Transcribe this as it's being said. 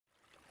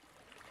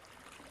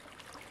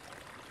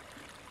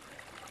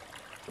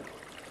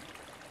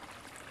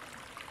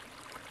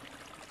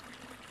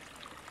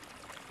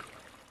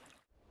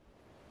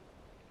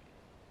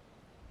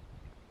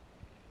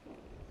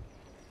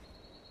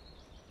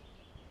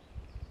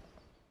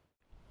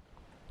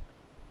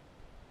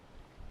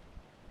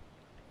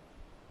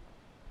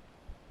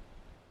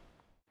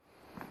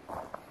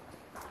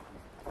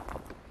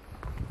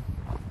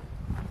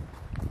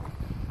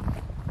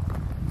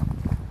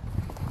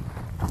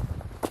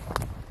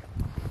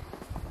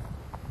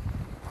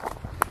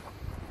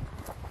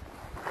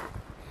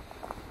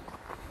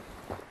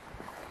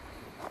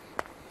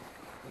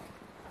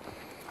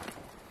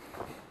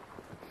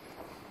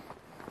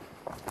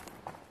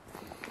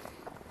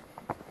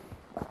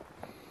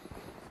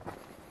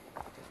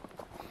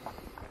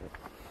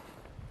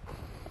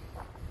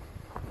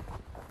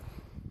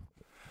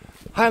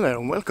Hi there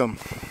and welcome.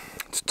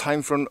 It's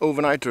time for an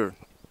overnighter,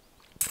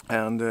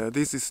 and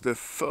this is the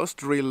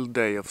first real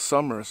day of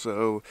summer,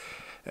 so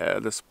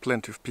there's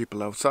plenty of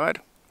people outside.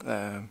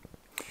 The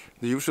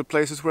usual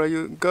places where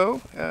you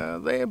go,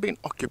 they have been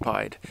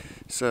occupied,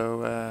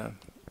 so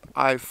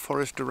I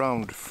forested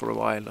around for a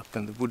while up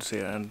in the woods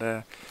here, and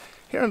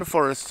here in the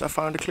forest I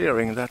found a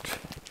clearing that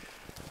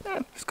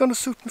is gonna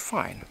suit me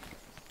fine.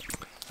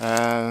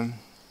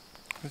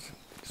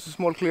 It's a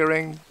small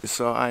clearing,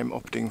 so I'm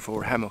opting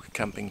for hammock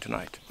camping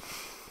tonight.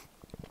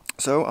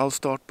 So I'll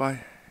start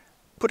by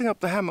putting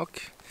up the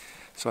hammock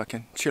so I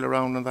can chill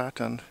around on that,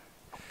 and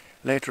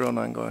later on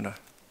I'm going to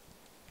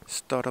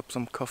start up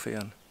some coffee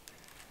and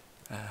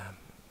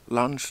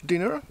lunch,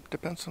 dinner,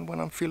 depends on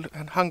when I'm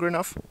hungry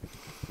enough.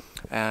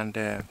 And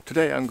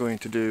today I'm going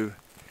to do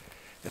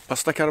a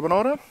pasta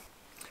carbonara,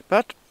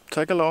 but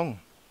tag along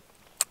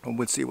and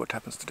we'll see what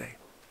happens today.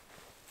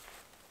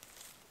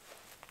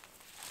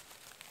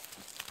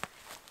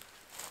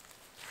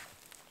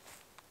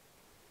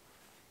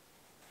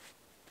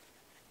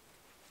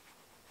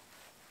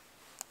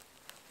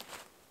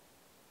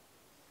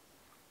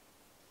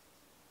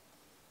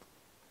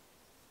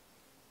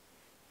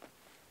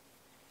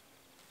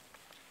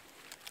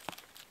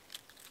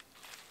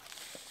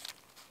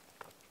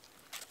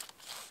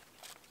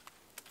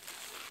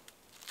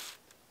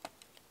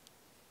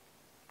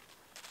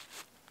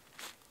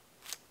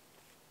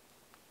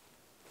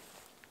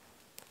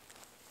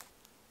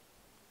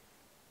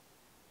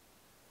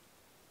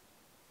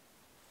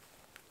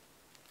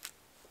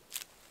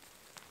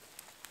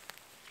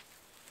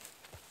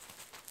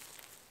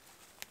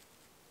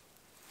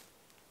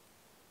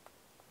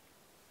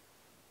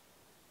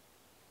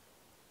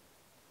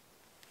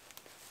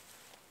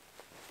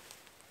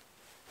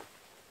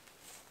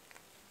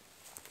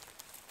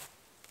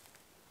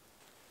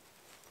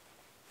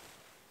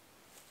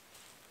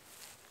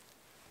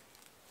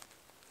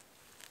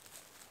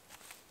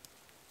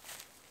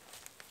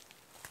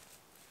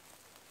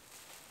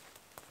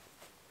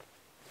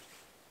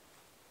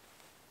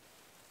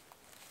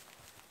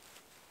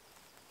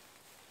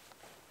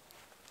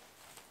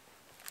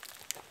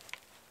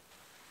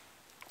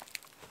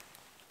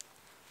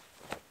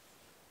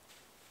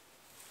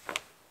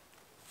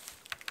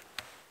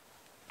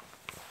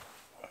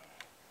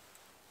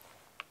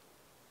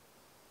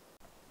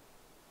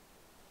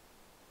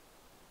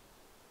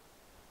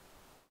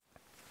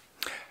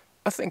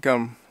 I think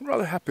I'm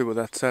rather happy with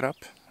that setup.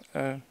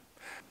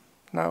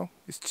 Now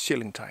it's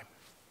chilling time.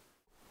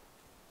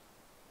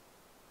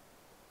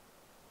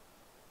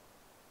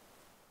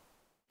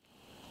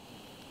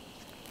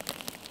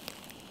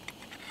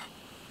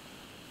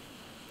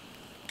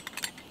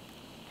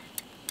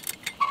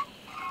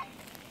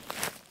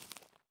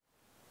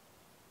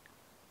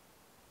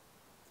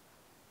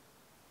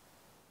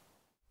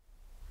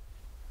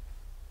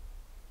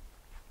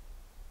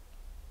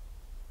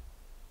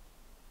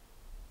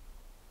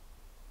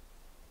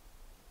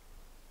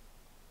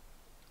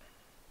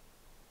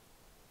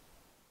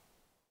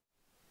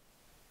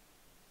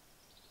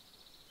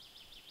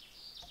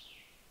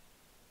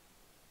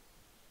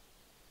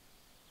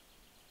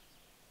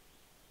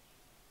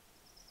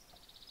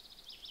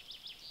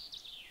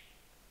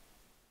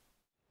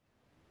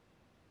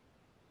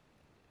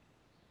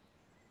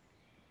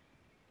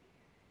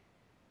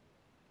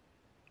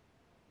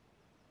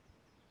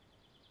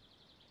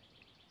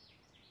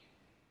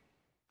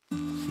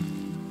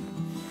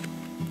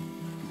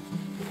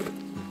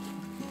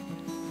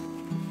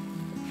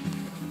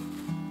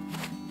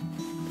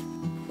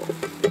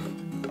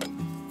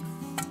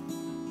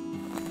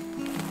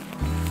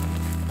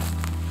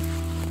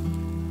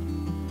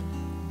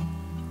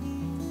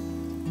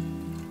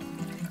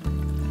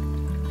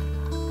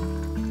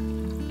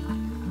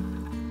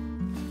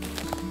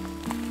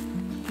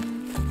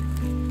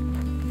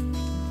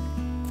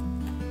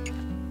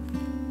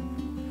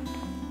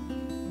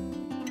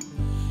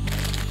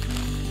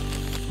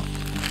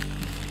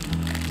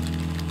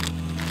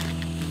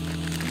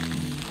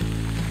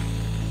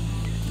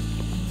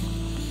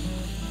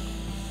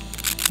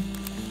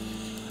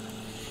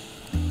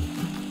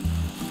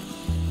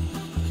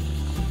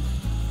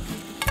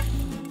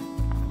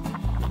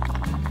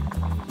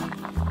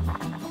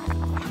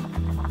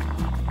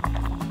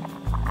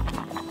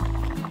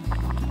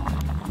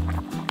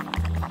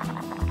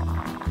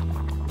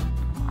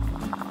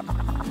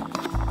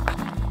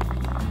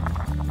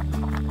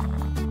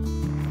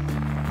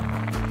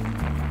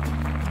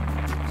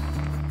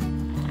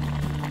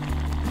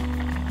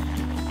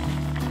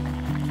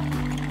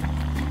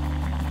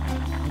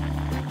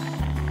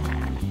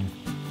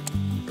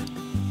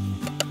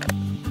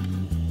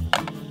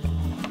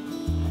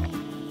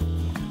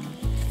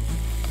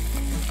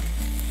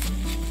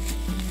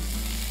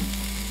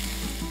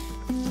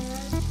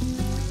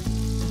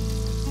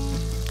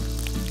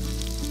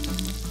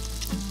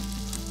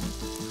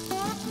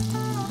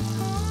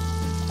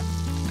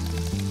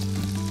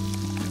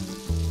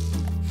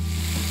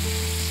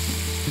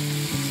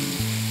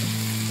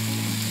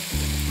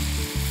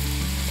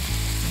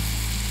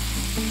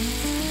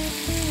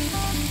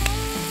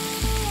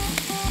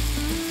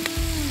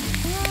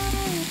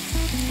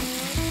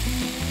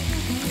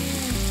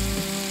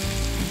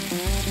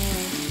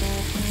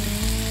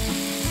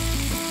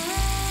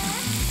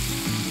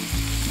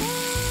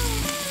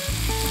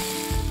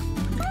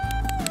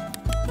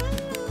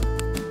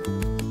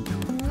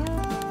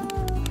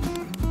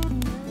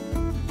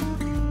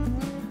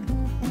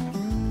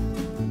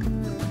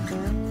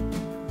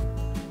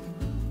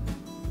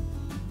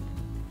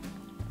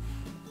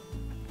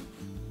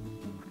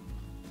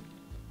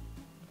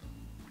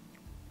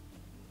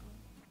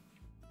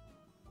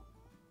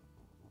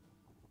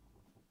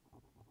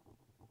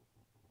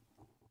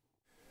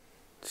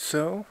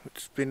 So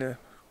it's been a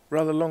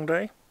rather long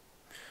day,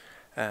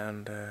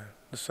 and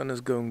the sun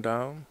is going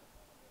down.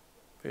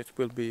 It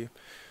will be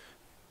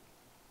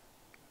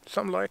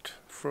some light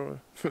for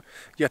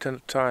yet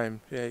another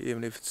time,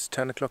 even if it's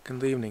 10 o'clock in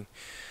the evening.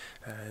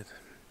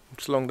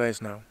 It's long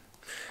days now,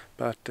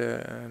 but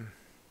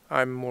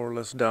I'm more or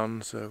less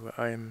done, so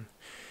I'm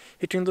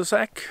hitting the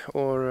sack,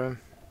 or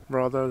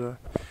rather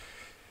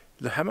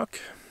the hammock,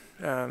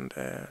 and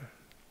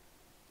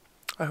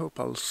I hope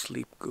I'll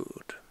sleep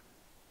good.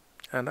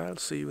 And I'll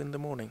see you in the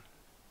morning.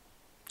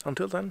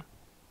 Until then,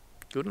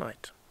 good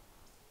night.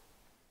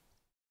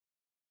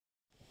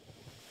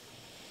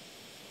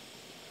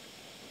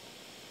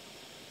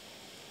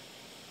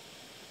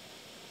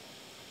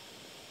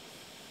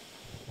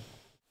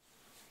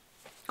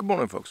 Good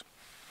morning, folks.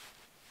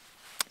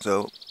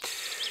 So,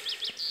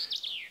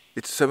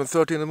 it's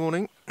 7:30 in the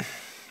morning,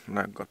 and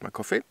I've got my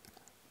coffee.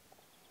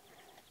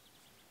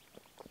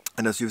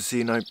 And as you've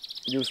seen, I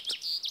used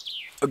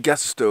a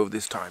gas stove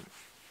this time.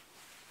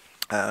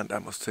 And I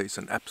must say it's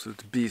an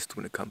absolute beast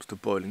when it comes to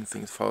boiling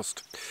things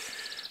fast.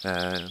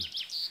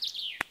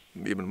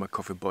 Even my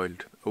coffee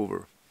boiled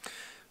over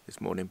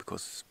this morning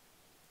because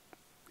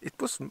it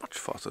was much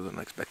faster than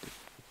I expected.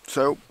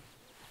 So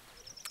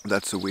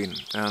that's a win.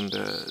 And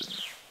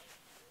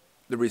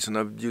the reason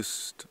I've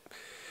used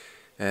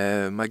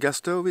my gas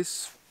stove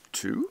is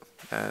two.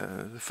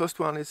 The first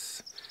one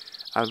is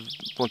I've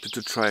wanted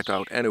to try it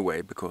out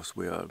anyway because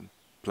we are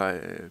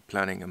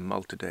planning a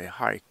multi-day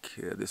hike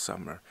this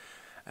summer.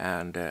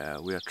 And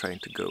we are trying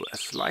to go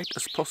as light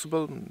as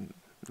possible,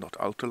 not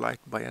ultra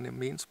light by any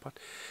means, but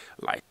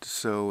light.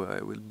 So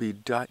it will be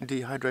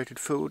dehydrated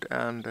food,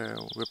 and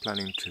we're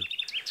planning to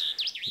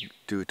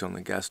do it on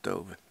the gas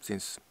stove,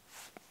 since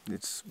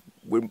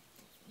we're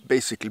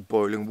basically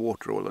boiling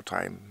water all the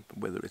time,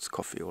 whether it's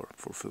coffee or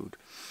for food.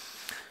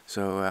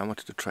 So I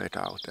wanted to try it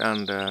out,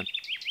 and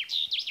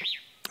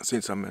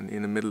since I'm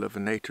in the middle of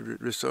a nature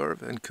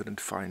reserve and couldn't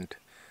find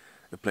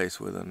a place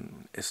with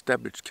an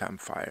established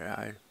campfire,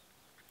 I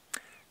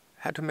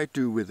had to make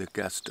do with a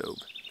gas stove,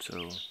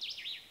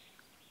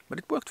 but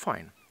it worked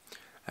fine.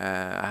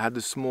 I had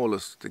the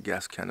smallest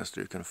gas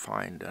canister you can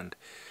find, and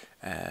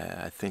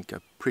I think I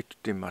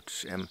pretty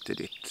much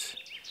emptied it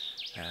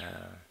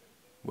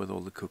with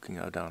all the cooking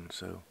I've done.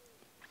 So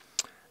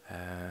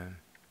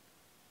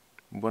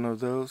one of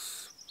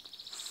those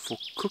for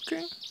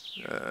cooking,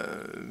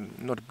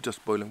 not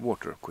just boiling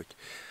water quick.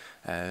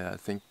 I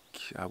think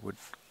I would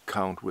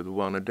count with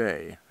one a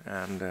day,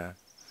 and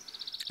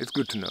it's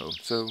good to know.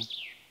 So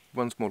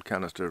one small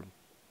canister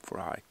for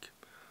a hike,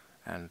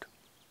 and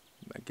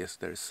I guess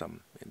there is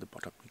some in the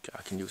bottom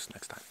I can use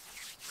next time.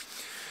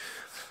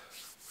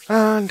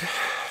 And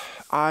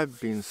I've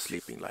been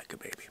sleeping like a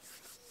baby,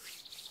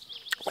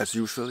 as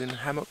usual in a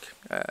hammock.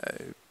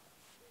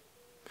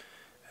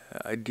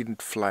 I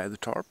didn't fly the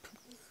tarp.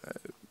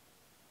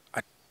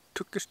 I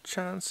took a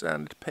chance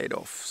and it paid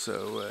off.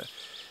 So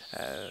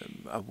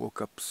I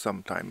woke up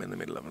sometime in the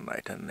middle of the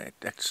night, and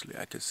actually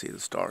I could see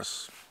the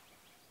stars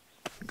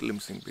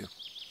glimpsing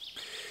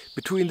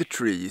between the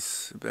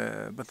trees,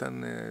 but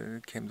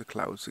then came the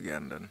clouds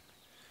again, and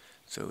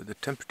so the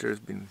temperature has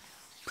been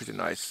pretty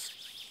nice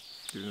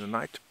during the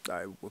night.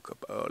 I woke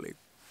up early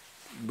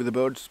with the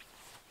birds,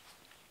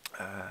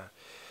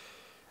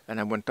 and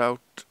I went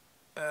out,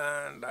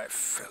 and I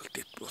felt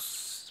it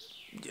was,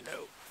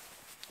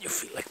 you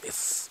feel like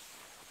this.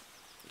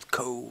 It's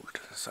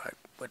cold, so I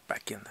went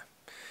back in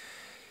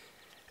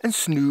and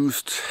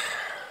snoozed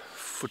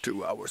for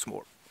 2 hours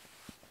more.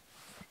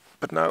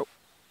 But now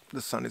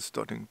the sun is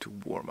starting to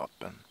warm up,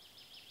 and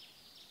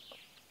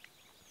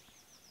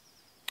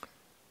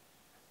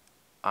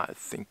I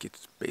think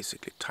it's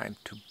basically time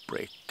to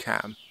break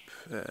camp.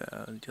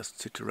 Just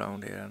sit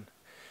around here and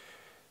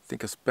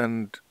think I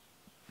spend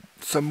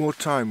some more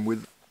time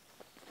with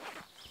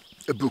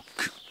a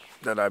book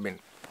that I've been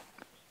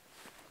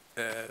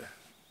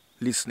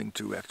listening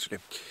to, actually.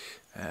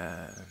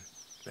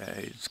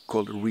 It's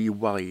called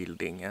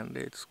Rewilding, and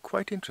it's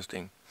quite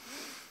interesting.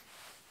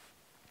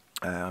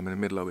 I'm in the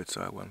middle of it,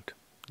 so I won't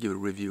give a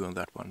review on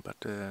that one,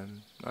 but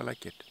I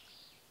like it.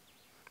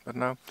 But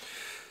now,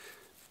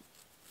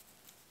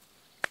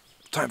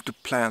 time to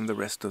plan the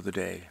rest of the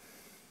day,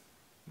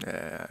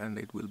 and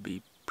it will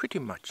be pretty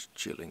much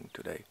chilling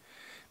today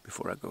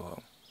before I go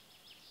home.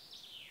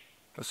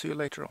 I'll see you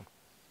later on.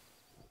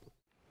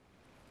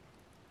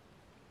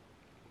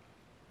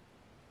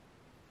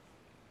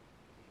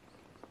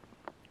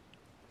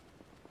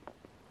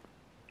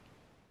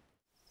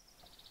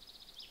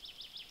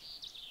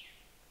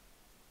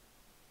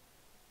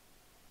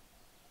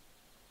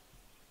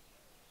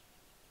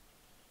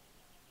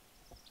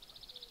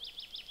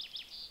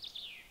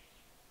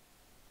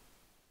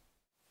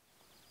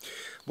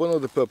 One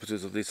of the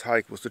purposes of this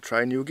hike was to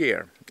try new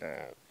gear.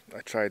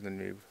 I tried the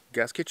new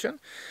gas kitchen,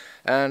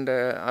 and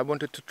I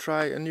wanted to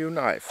try a new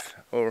knife,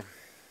 or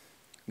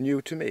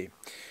new to me.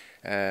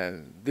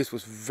 This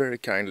was very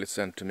kindly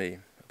sent to me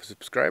of a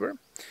subscriber,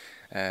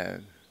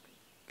 and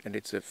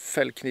it's a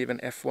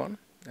Fällkniven F1.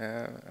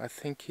 I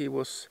think he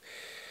was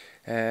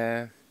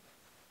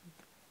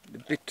a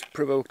bit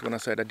provoked when I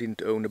said I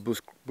didn't own a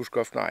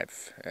bushcraft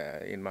knife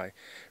in my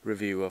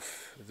review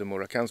of the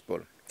Mora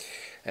Kansboll.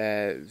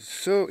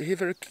 So he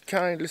very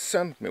kindly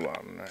sent me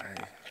one.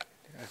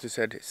 As he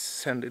said,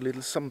 send a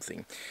little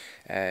something.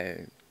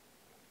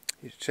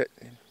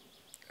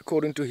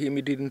 According to him,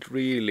 he didn't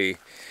really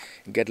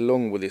get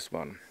along with this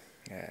one.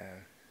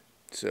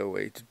 So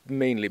it's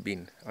mainly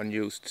been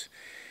unused,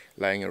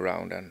 lying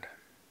around, and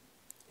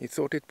he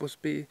thought it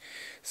must be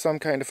some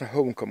kind of a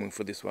homecoming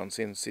for this one,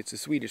 since it's a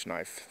Swedish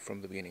knife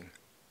from the beginning.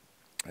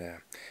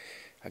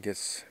 I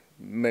guess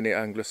many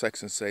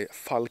Anglo-Saxons say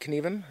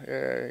Fällkniven.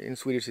 In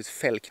Swedish it's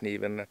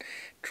Fällkniven,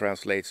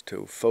 translates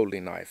to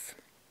folding knife.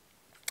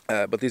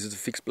 But this is a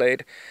fixed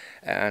blade,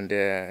 and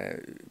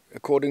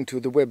according to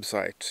the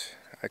website,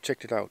 I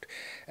checked it out,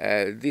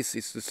 this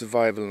is the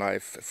survival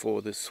knife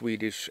for the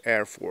Swedish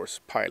Air Force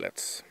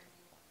pilots.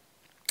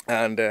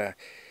 And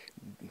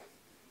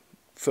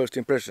first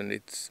impression,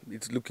 it's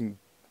looking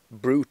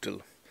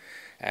brutal.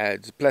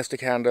 It's a plastic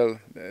handle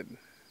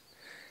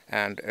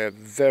and a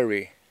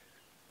very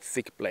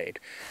thick blade,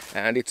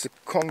 and it's a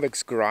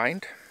convex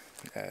grind.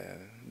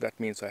 That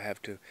means I have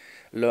to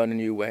learn a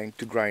new way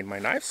to grind my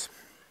knives.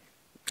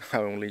 I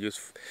only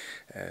use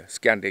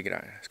Scandi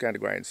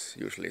grinds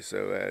usually,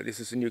 so this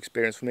is a new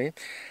experience for me.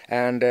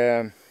 And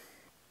the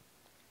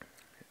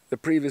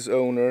previous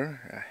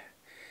owner,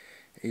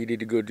 he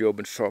did a good job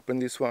in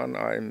sharpening this one.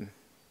 I'm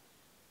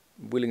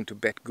willing to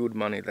bet good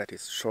money that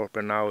it's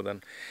sharper now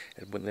than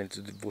when it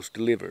was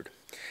delivered.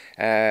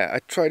 I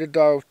tried it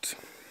out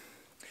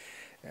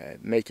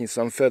making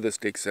some feather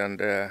sticks, and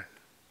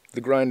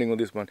the grinding on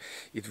this one,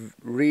 it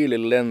really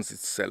lends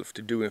itself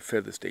to doing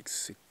feather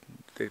sticks.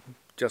 It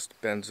just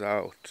bends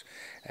out,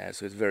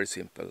 so it's very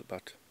simple.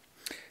 But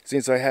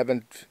since I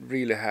haven't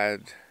really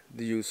had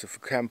the use of a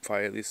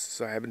campfire,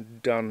 I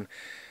haven't done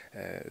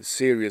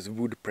serious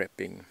wood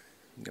prepping,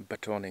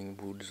 batoning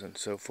woods and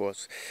so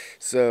forth.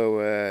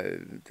 So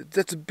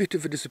that's a bit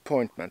of a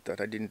disappointment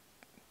that I didn't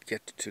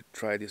get to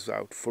try this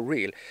out for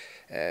real.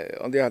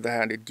 On the other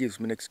hand, it gives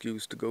me an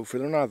excuse to go for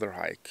another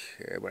hike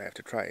where I have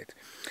to try it.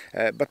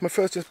 But my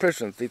first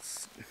impression,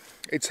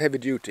 it's heavy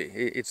duty.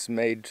 It's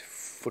made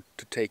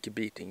to take a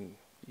beating.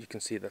 You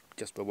can see that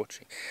just by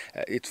watching.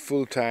 It's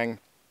full tang.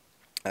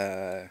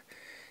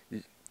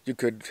 You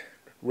could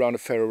run a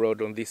ferro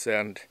rod on this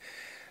end.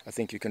 I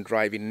think you can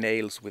drive in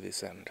nails with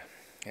this end.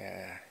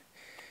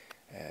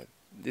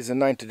 There's a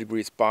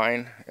 90-degree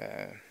spine.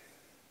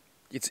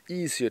 It's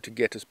easier to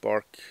get a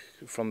spark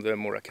from the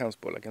Mora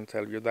Kansboll, I can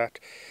tell you that.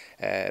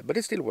 But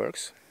it still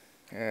works.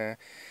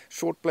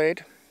 Short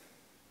blade,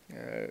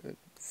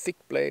 thick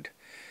blade.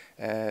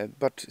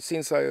 But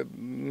since I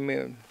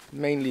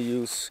mainly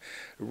use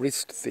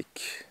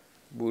wrist-thick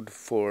wood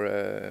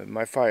for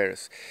my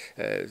fires,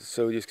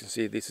 so you can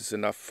see this is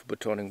enough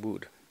batoning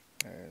wood.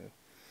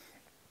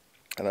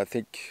 And I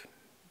think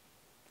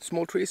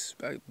small trees,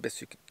 I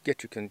best you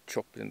can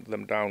chop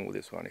them down with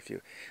this one if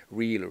you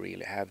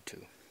really have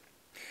to.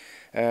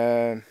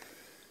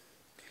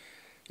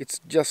 It's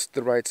just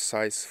the right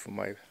size for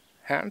my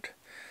hand.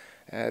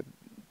 I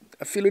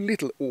feel a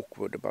little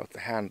awkward about the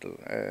handle.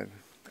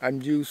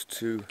 I'm used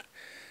to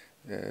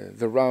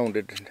the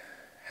rounded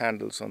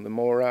handles on the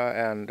Mora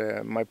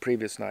and my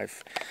previous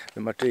knife,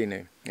 the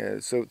Martini.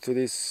 So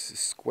this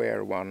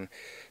square one,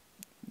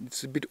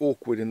 it's a bit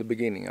awkward in the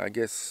beginning. I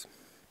guess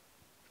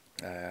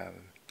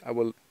I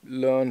will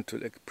learn to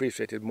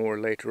appreciate it more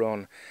later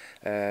on.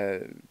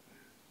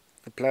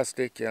 The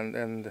plastic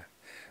and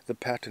the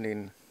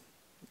patterning,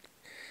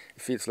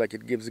 it feels like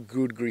it gives a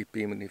good grip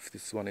even if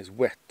this one is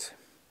wet.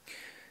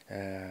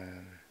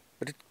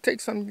 But it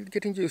takes some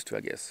getting used to,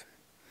 I guess.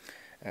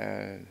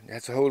 It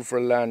has a hole for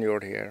a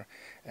lanyard here,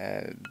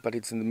 but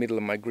it's in the middle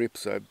of my grip,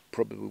 so I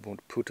probably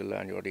won't put a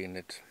lanyard in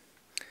it,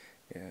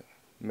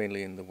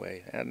 mainly in the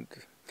way. And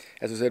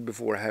as I said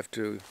before, I have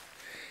to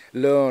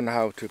learn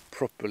how to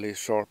properly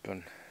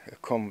sharpen a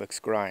convex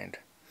grind.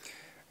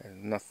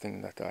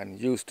 Nothing that I'm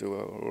used to,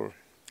 or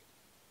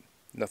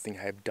nothing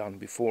I've done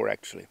before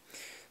actually.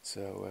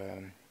 So,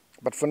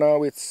 but for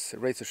now it's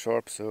razor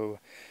sharp, so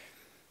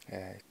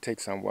it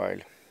takes some while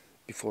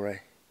before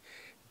I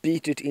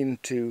beat it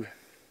into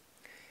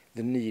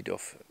the need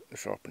of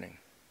sharpening.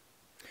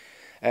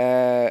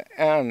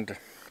 And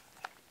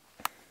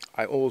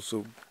I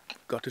also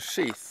got a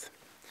sheath.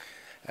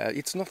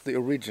 It's not the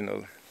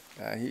original.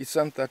 He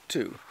sent that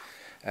too,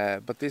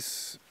 but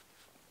this,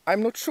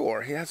 I'm not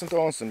sure. He hasn't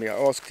answered me. I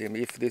asked him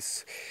if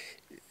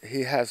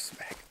he has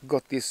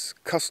got this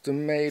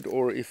custom made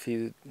or if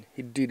he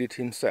did it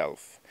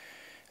himself.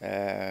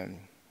 There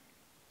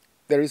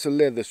is a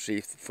leather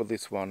sheath for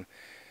this one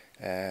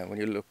when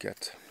you look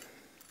at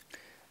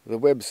the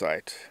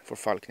website for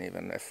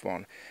Fällkniven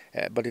F1,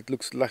 but it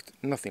looks like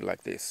nothing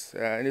like this.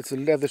 And it's a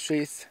leather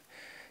sheath,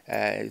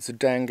 it's a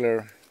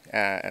dangler,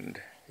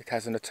 and it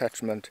has an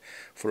attachment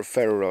for a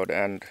ferro rod,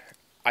 and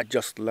I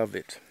just love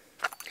it.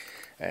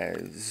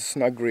 It's a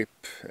snug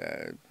grip.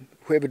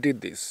 Whoever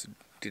did this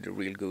did a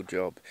real good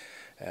job.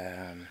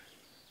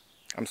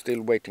 I'm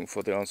still waiting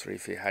for the answer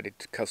if he had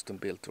it custom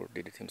built or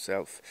did it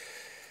himself.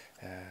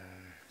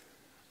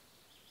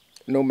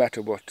 No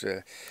matter what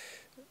the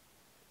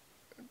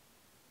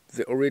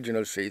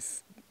original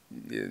sheath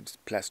is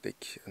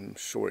plastic, I'm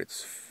sure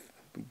it's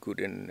good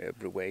in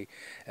every way,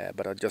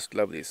 but I just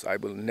love this. I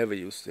will never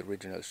use the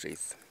original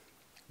sheath.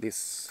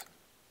 This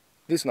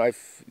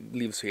knife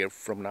lives here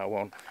from now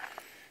on.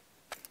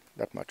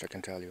 That much I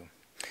can tell you.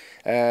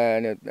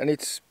 And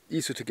it's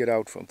easy to get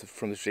out from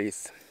the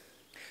sheath.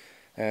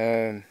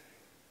 And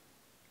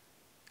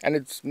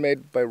it's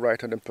made by a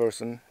right-handed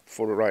person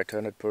for a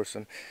right-handed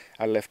person.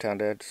 I'm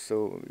left-handed,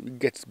 so it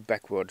gets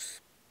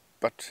backwards.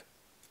 But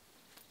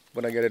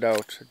when I get it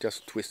out,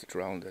 just twist it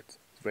around. It's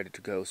ready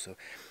to go, so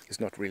it's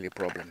not really a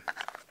problem.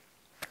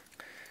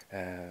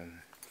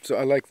 So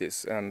I like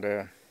this,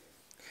 and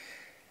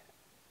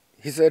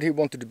he said he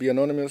wanted to be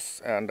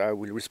anonymous, and I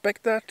will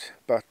respect that.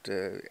 But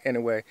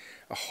anyway,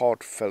 a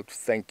heartfelt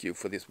thank you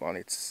for this one.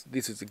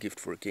 This is a gift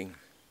for a king.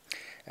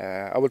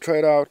 I will try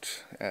it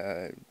out.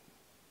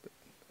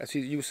 As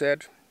you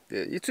said,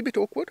 it's a bit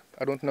awkward.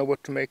 I don't know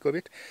what to make of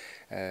it.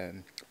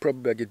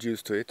 Probably I get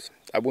used to it.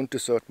 I won't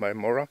desert my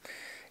Mora.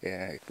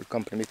 It will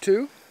accompany me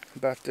too.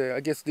 But I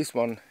guess this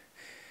one,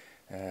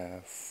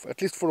 at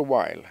least for a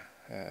while,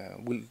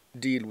 will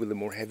deal with the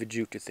more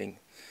heavy-duty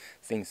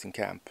things in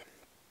camp.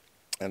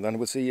 And then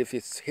we'll see if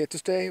it's here to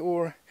stay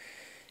or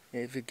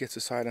if it gets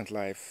a silent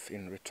life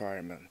in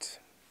retirement.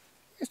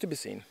 It's to be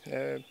seen.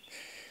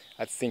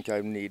 I think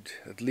I need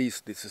at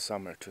least this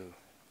summer to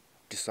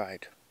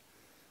decide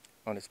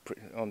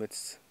on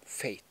its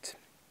fate,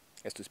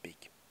 as to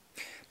speak.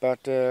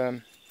 But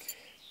there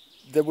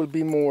will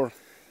be more.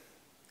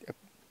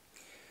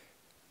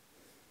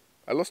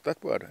 I lost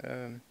that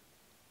word.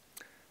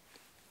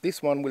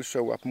 This one will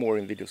show up more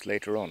in videos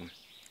later on.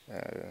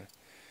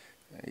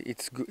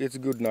 It's a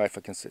good knife,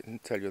 I can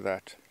tell you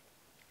that.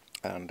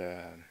 And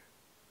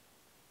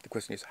the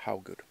question is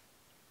how good.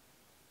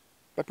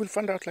 But we'll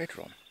find out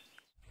later on.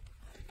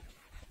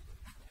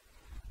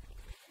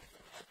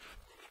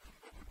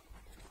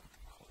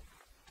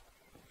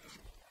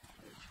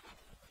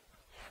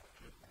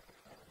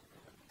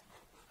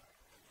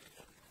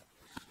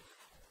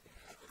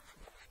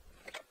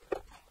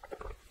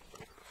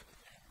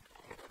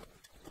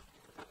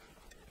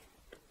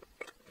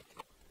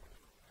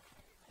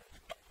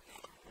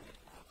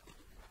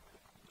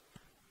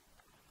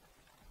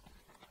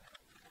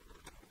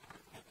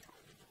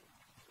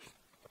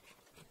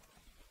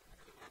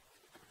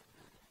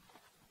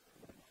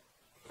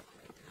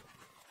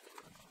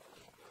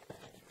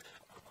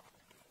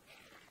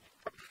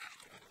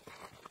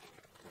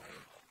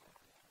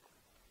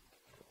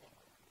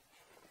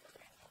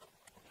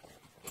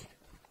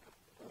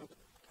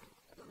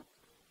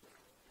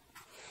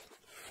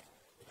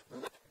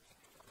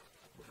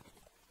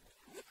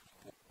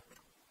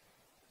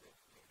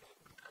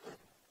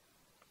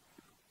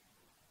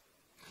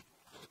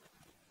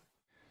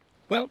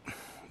 Well,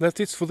 that's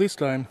it for this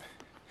time.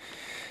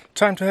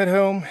 Time to head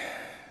home.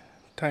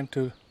 Time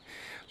to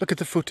look at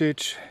the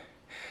footage.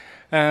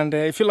 And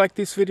if you like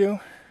this video,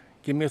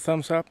 give me a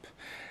thumbs up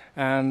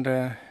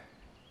and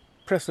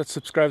press that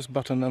subscribe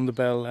button and the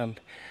bell, and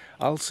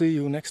I'll see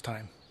you next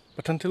time.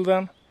 But until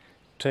then,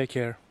 take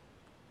care.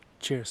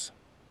 Cheers.